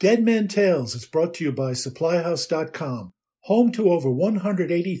Dead Man Tales is brought to you by SupplyHouse.com, home to over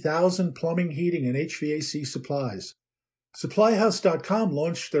 180,000 plumbing, heating, and HVAC supplies. SupplyHouse.com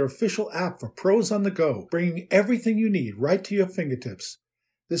launched their official app for pros on the go, bringing everything you need right to your fingertips.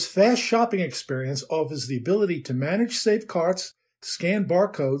 This fast shopping experience offers the ability to manage safe carts, scan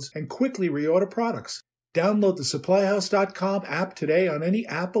barcodes, and quickly reorder products. Download the SupplyHouse.com app today on any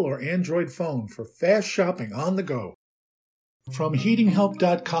Apple or Android phone for fast shopping on the go. From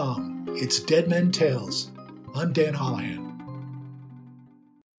HeatingHelp.com, it's Dead Men Tales. I'm Dan Holohan.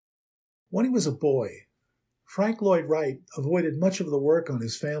 When he was a boy, Frank Lloyd Wright avoided much of the work on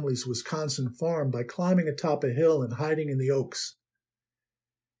his family's Wisconsin farm by climbing atop a hill and hiding in the oaks.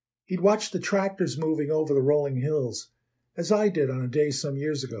 He'd watch the tractors moving over the rolling hills, as I did on a day some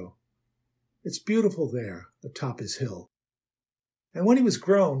years ago. It's beautiful there, atop his hill. And when he was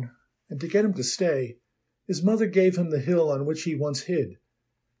grown, and to get him to stay, his mother gave him the hill on which he once hid.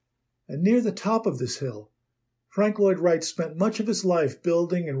 And near the top of this hill, Frank Lloyd Wright spent much of his life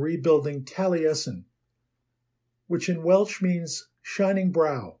building and rebuilding Taliesin, which in Welsh means shining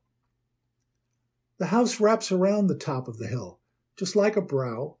brow. The house wraps around the top of the hill, just like a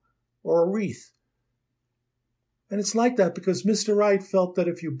brow or a wreath. And it's like that because Mr. Wright felt that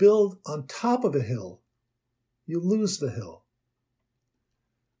if you build on top of a hill, you lose the hill.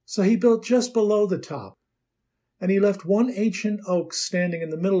 So he built just below the top, and he left one ancient oak standing in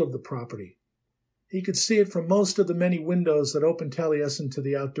the middle of the property. He could see it from most of the many windows that opened Taliesin to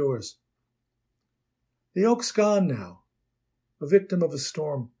the outdoors. The oak's gone now, a victim of a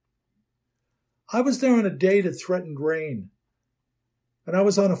storm. I was there on a day that threatened rain, and I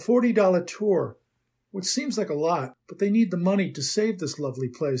was on a $40 tour, which seems like a lot, but they need the money to save this lovely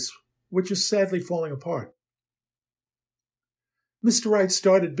place, which is sadly falling apart. Mr. Wright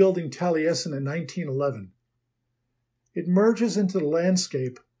started building Taliesin in 1911. It merges into the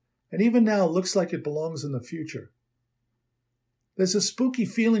landscape, and even now looks like it belongs in the future. There's a spooky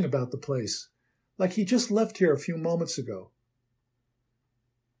feeling about the place, like he just left here a few moments ago.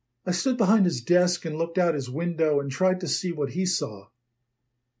 I stood behind his desk and looked out his window and tried to see what he saw.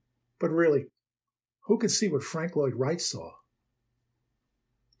 But really, who could see what Frank Lloyd Wright saw?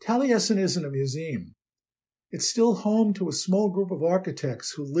 Taliesin isn't a museum. It's still home to a small group of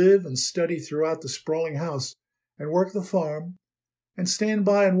architects who live and study throughout the sprawling house and work the farm and stand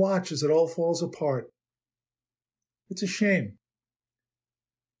by and watch as it all falls apart. It's a shame.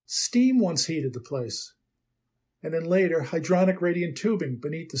 Steam once heated the place, and then later hydronic radiant tubing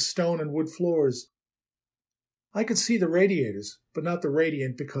beneath the stone and wood floors. I could see the radiators, but not the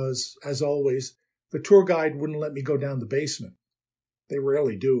radiant because, as always, the tour guide wouldn't let me go down the basement. They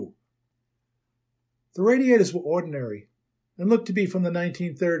rarely do. The radiators were ordinary and looked to be from the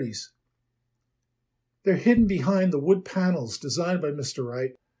 1930s. They're hidden behind the wood panels designed by Mr.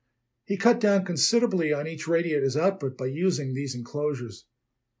 Wright. He cut down considerably on each radiator's output by using these enclosures.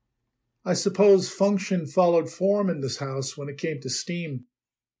 I suppose function followed form in this house when it came to steam.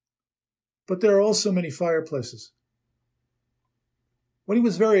 But there are also many fireplaces. When he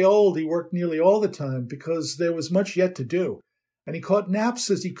was very old, he worked nearly all the time because there was much yet to do, and he caught naps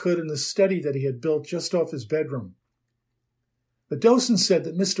as he could in the study that he had built just off his bedroom. The docent said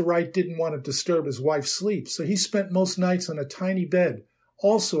that Mr. Wright didn't want to disturb his wife's sleep, so he spent most nights on a tiny bed,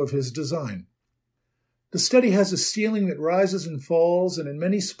 also of his design. The study has a ceiling that rises and falls, and in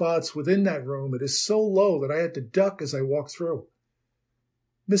many spots within that room it is so low that I had to duck as I walked through.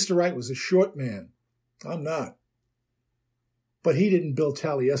 Mr. Wright was a short man. I'm not. But he didn't build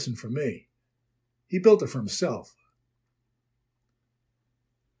Taliesin for me. He built it for himself.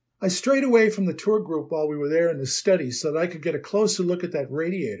 I strayed away from the tour group while we were there in the study so that I could get a closer look at that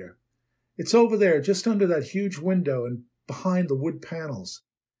radiator. It's over there, just under that huge window and behind the wood panels.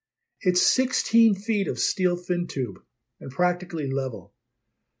 It's 16 feet of steel fin tube and practically level.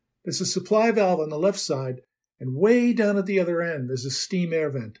 There's a supply valve on the left side, and way down at the other end there's a steam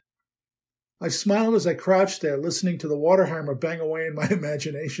air vent. I smiled as I crouched there, listening to the water hammer bang away in my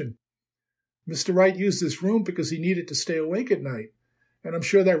imagination. Mr. Wright used this room because he needed to stay awake at night, and I'm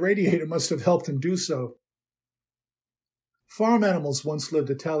sure that radiator must have helped him do so. Farm animals once lived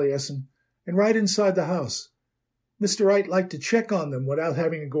at Taliesin, and right inside the house. Mr. Wright liked to check on them without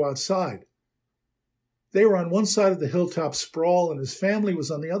having to go outside. They were on one side of the hilltop sprawl, and his family was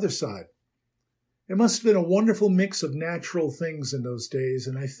on the other side. It must have been a wonderful mix of natural things in those days,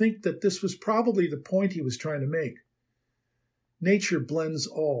 and I think that this was probably the point he was trying to make. Nature blends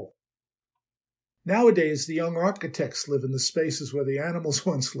all. Nowadays, the young architects live in the spaces where the animals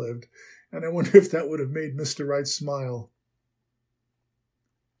once lived, and I wonder if that would have made Mr. Wright smile.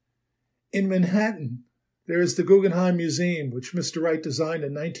 In Manhattan, There is the Guggenheim Museum, which Mr. Wright designed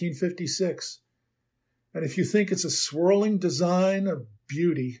in 1956. And if you think it's a swirling design of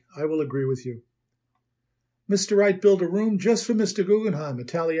beauty, I will agree with you. Mr. Wright built a room just for Mr. Guggenheim at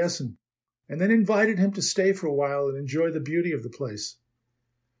Taliesin, and then invited him to stay for a while and enjoy the beauty of the place.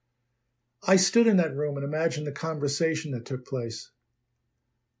 I stood in that room and imagined the conversation that took place.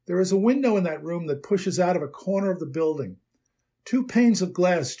 There is a window in that room that pushes out of a corner of the building. 2 panes of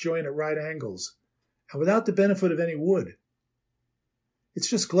glass join at right angles, and without the benefit of any wood. It's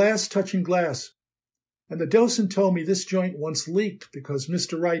just glass touching glass, and the docent told me this joint once leaked because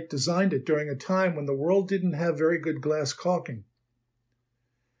Mr. Wright designed it during a time when the world didn't have very good glass caulking.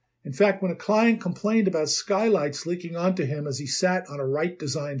 In fact, when a client complained about skylights leaking onto him as he sat on a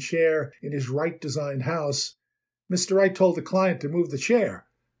Wright-designed chair in his Wright-designed house, Mr. Wright told the client to move the chair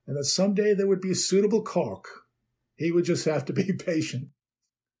and that someday there would be a suitable caulk. He would just have to be patient.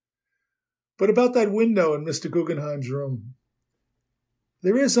 But about that window in Mr. Guggenheim's room,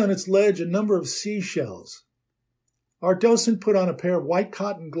 there is on its ledge a number of seashells. Our docent put on a pair of white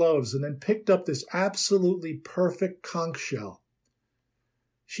cotton gloves and then picked up this absolutely perfect conch shell.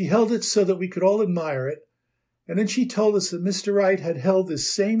 She held it so that we could all admire it, and then she told us that Mr. Wright had held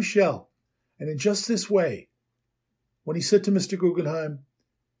this same shell, and in just this way, when he said to Mr. Guggenheim,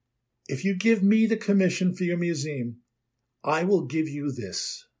 "If you give me the commission for your museum, I will give you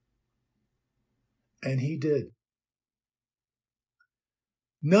this." And he did.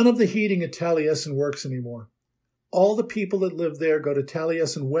 None of the heating at Taliesin works anymore. All the people that live there go to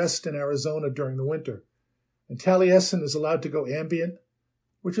Taliesin West in Arizona during the winter, and Taliesin is allowed to go ambient,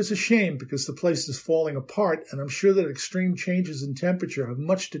 which is a shame because the place is falling apart, and I'm sure that extreme changes in temperature have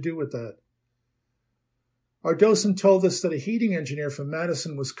much to do with that. Our docent told us that a heating engineer from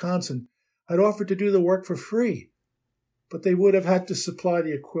Madison, Wisconsin, had offered to do the work for free, but they would have had to supply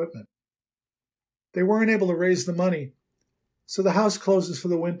the equipment. They weren't able to raise the money, so the house closes for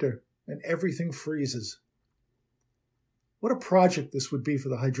the winter, and everything freezes. What a project this would be for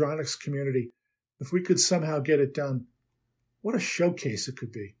the hydronics community if we could somehow get it done. What a showcase it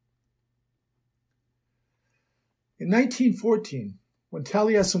could be. In 1914, when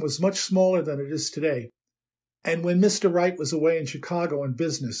Taliesin was much smaller than it is today, and when Mr. Wright was away in Chicago on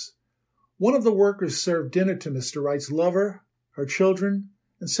business, one of the workers served dinner to Mr. Wright's lover, her children,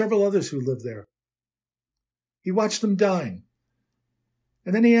 and several others who lived there. He watched them dine,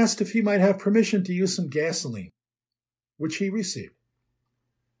 and then he asked if he might have permission to use some gasoline, which he received.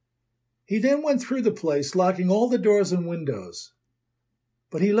 He then went through the place, locking all the doors and windows,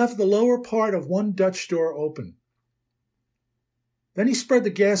 but he left the lower part of one Dutch door open. Then he spread the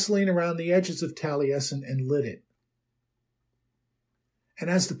gasoline around the edges of Taliesin and lit it. And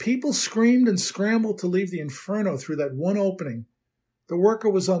as the people screamed and scrambled to leave the inferno through that one opening, the worker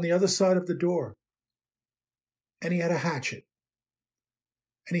was on the other side of the door, and he had a hatchet,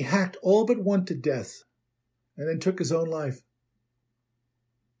 and he hacked all but one to death, and then took his own life.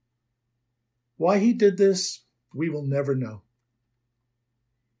 Why he did this, we will never know.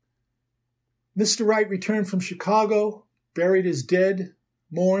 Mr. Wright returned from Chicago, buried his dead,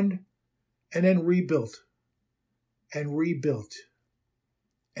 mourned, and then rebuilt, and rebuilt,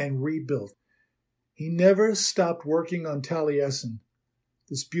 and rebuilt. He never stopped working on Taliesin,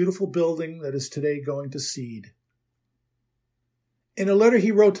 this beautiful building that is today going to seed. In a letter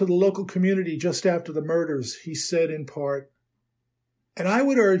he wrote to the local community just after the murders, he said in part, "And I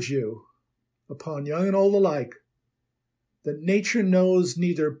would urge you, upon young and old alike, that nature knows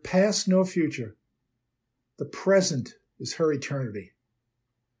neither past nor future. The present is her eternity.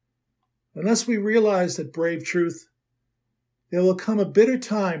 Unless we realize that brave truth, there will come a bitter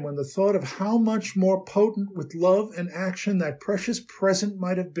time when the thought of how much more potent with love and action that precious present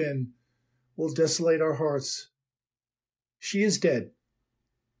might have been will desolate our hearts. She is dead.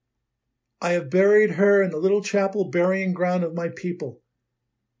 I have buried her in the little chapel burying ground of my people,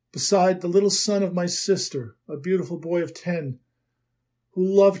 beside the little son of my sister, a beautiful boy of 10, who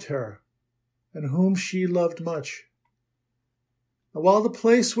loved her and whom she loved much. And while the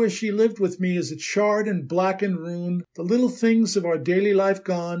place where she lived with me is a charred and blackened ruin, the little things of our daily life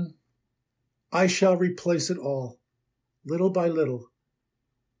gone, I shall replace it all, little by little,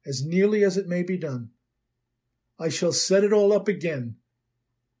 as nearly as it may be done. I shall set it all up again,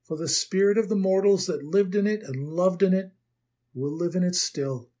 for the spirit of the mortals that lived in it and loved in it will live in it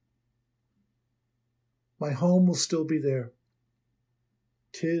still. My home will still be there.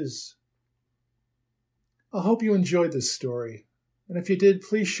 'Tis. I hope you enjoyed this story, and if you did,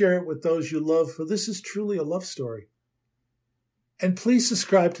 please share it with those you love, for this is truly a love story. And please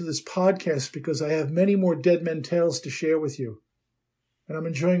subscribe to this podcast because I have many more Dead Men Tales to share with you, and I'm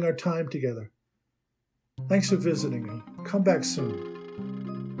enjoying our time together. Thanks for visiting and come back soon.